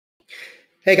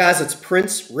Hey guys, it's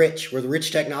Prince Rich. We're the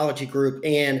Rich Technology Group,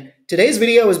 and today's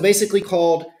video is basically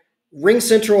called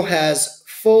RingCentral has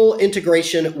full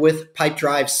integration with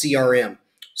Pipedrive CRM.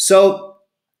 So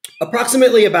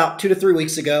approximately about 2 to 3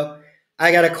 weeks ago,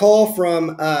 I got a call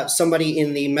from somebody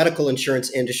in the medical insurance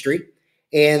industry,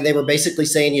 and they were basically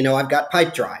saying, I've got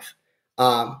Pipedrive.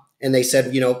 And they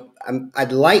said,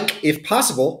 I'd like, if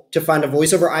possible, to find a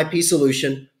voice over IP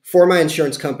solution for my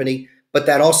insurance company, but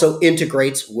that also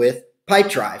integrates with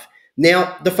Pipedrive.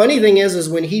 Now, the funny thing is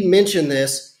when he mentioned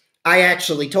this, I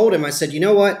actually told him, I said, you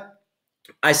know what?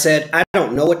 I said, I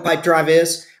don't know what Pipedrive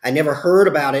is. I never heard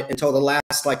about it until the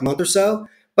last month or so.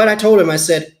 But I told him, I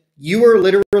said, you are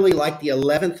literally like the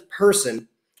 11th person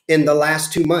in the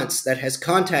last 2 months that has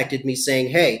contacted me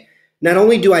saying, hey, not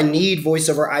only do I need voice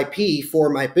over IP for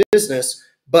my business,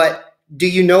 but do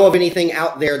you know of anything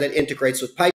out there that integrates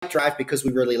with Pipedrive because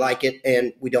we really like it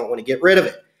and we don't want to get rid of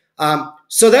it?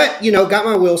 So that, got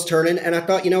my wheels turning, and I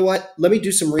thought, you know what, let me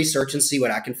do some research and see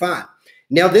what I can find.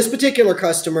 Now, this particular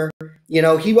customer,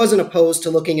 he wasn't opposed to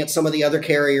looking at some of the other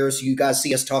carriers you guys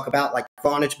see us talk about, like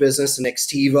Vonage Business and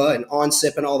Extiva and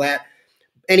OnSIP and all that.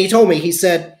 And he told me, he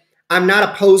said, I'm not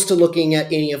opposed to looking at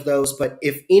any of those, but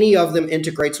if any of them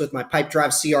integrates with my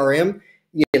Pipedrive CRM,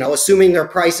 assuming their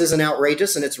price isn't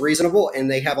outrageous and it's reasonable and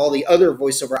they have all the other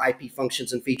voice over IP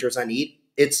functions and features I need,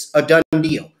 it's a done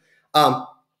deal.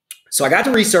 So I got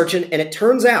to researching, and it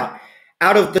turns out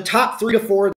of the top 3 to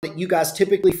 4 that you guys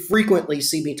typically frequently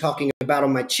see me talking about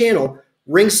on my channel,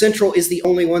 RingCentral is the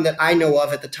only one that I know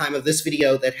of at the time of this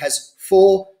video that has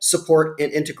full support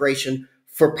and integration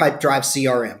for Pipedrive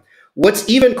CRM. What's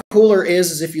even cooler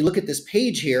is if you look at this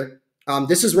page here,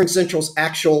 this is RingCentral's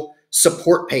actual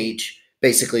support page,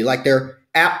 basically, like their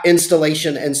app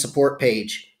installation and support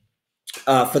page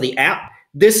for the app.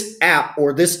 This app,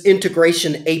 or this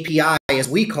integration API, as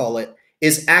we call it,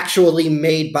 is actually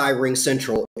made by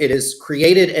RingCentral. It is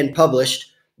created and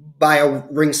published by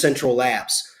RingCentral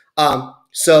Labs.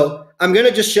 So I'm going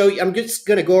to just show you, I'm just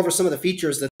going to go over some of the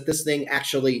features that this thing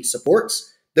actually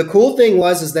supports. The cool thing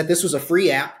is that this was a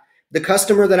free app. The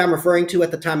customer that I'm referring to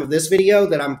at the time of this video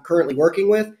that I'm currently working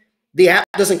with, the app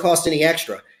doesn't cost any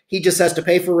extra. He just has to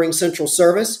pay for RingCentral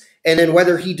service, and then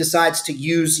whether he decides to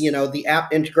use, the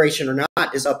app integration or not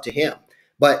is up to him.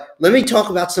 But let me talk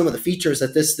about some of the features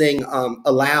that this thing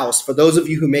allows for those of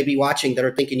you who may be watching that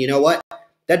are thinking, you know what,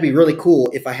 that'd be really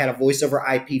cool if I had a voice over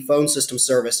IP phone system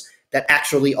service that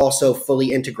actually also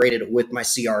fully integrated with my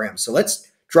CRM. So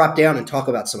let's drop down and talk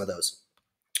about some of those.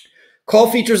 Call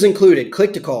features included: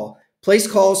 click to call, place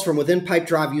calls from within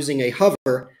Pipedrive using a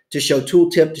hover to show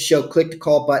tooltip to show click to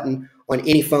call button on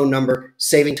any phone number,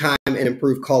 saving time and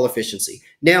improve call efficiency.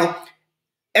 Now,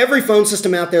 every phone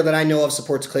system out there that I know of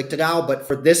supports click to dial, but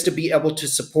for this to be able to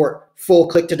support full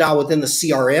click to dial within the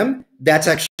CRM, that's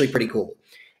actually pretty cool.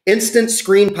 Instant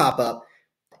screen pop-up.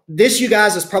 This, you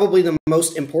guys, is probably the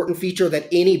most important feature that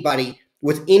anybody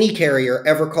with any carrier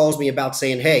ever calls me about,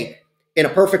 saying, hey, in a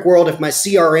perfect world, if my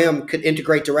CRM could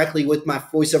integrate directly with my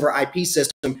voice over IP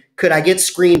system, could I get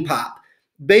screen pop?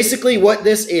 Basically, what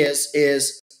this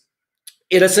is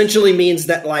it essentially means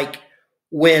that,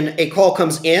 when a call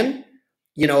comes in,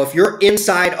 if you're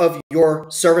inside of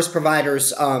your service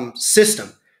provider's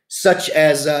system, such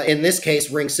as in this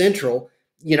case, RingCentral,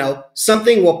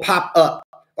 something will pop up.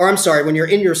 Or I'm sorry, when you're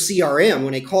in your CRM,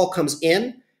 when a call comes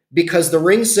in, because the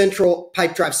RingCentral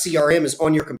Pipedrive CRM is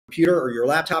on your computer or your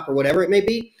laptop or whatever it may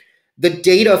be, the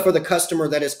data for the customer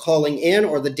that is calling in,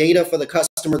 or the data for the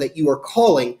customer that you are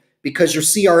calling, because your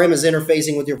CRM is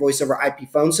interfacing with your voice over IP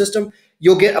phone system,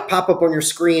 you'll get a pop-up on your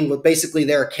screen with basically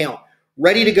their account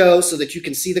ready to go so that you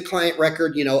can see the client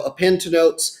record, append to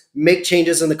notes, make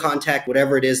changes in the contact,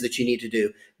 whatever it is that you need to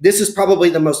do. This is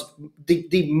probably the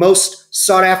most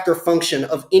sought after function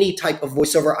of any type of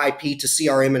voice over IP to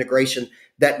CRM integration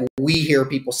that we hear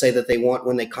people say that they want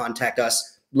when they contact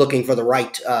us looking for the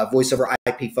right voice over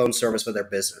IP phone service for their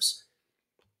business.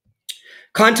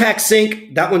 Contact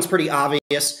sync, that one's pretty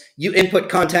obvious. You input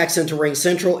contacts into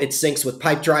RingCentral, it syncs with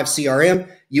Pipedrive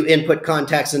CRM. You input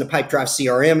contacts into Pipedrive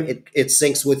CRM, it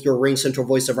syncs with your RingCentral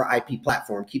voice over IP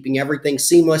platform, keeping everything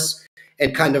seamless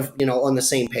and kind of, on the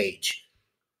same page.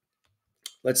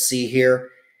 Let's see here.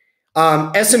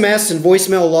 SMS and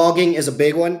voicemail logging is a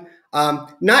big one.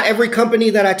 Not every company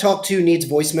that I talk to needs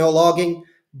voicemail logging,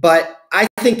 but I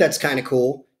think that's kind of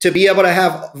cool to be able to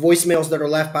have voicemails that are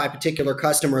left by a particular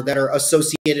customer that are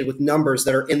associated with numbers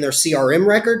that are in their CRM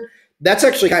record. That's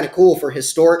actually kind of cool for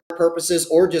historic purposes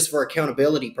or just for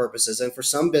accountability purposes. And for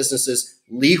some businesses,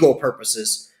 legal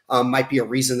purposes might be a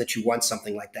reason that you want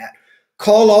something like that.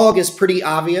 Call log is pretty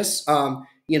obvious.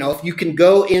 if you can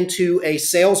go into a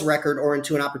sales record or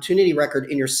into an opportunity record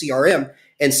in your CRM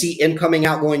and see incoming,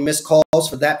 outgoing, missed calls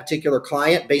for that particular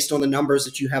client based on the numbers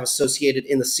that you have associated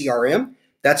in the CRM,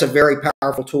 that's a very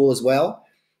powerful tool as well.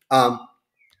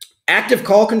 Active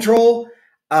call control,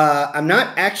 I'm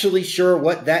not actually sure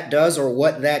what that does or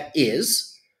what that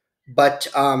is, but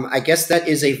I guess that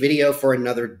is a video for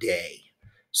another day.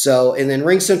 So, and then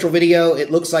RingCentral Video, it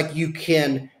looks like you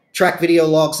can track video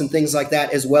logs and things like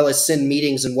that, as well as send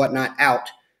meetings and whatnot out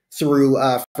through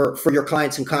for your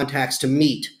clients and contacts to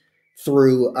meet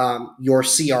through your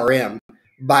CRM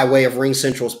by way of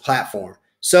RingCentral's platform.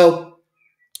 So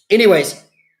anyways,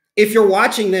 if you're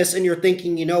watching this and you're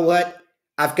thinking, you know what,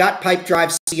 I've got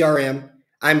Pipedrive CRM,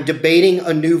 I'm debating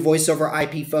a new voice over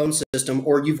IP phone system,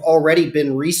 or you've already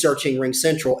been researching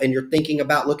RingCentral and you're thinking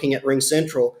about looking at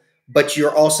RingCentral, but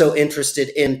you're also interested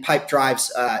in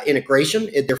Pipedrive's integration,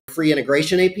 their free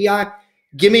integration API,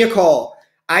 give me a call.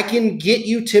 I can get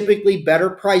you typically better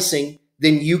pricing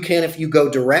than you can if you go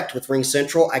direct with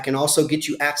RingCentral. I can also get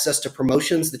you access to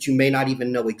promotions that you may not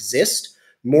even know exist.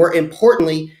 More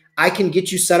importantly, I can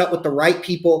get you set up with the right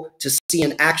people to see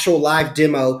an actual live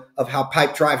demo of how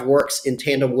Pipedrive works in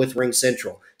tandem with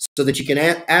RingCentral, so that you can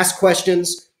ask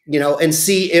questions, and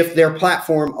see if their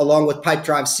platform, along with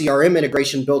Pipedrive CRM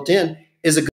integration built in,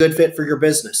 is a good fit for your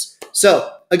business. So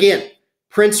again,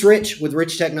 Prince Rich with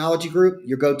Rich Technology Group,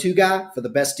 your go-to guy for the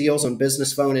best deals on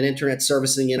business phone and internet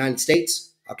service in the United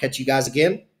States. I'll catch you guys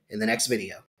again in the next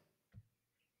video.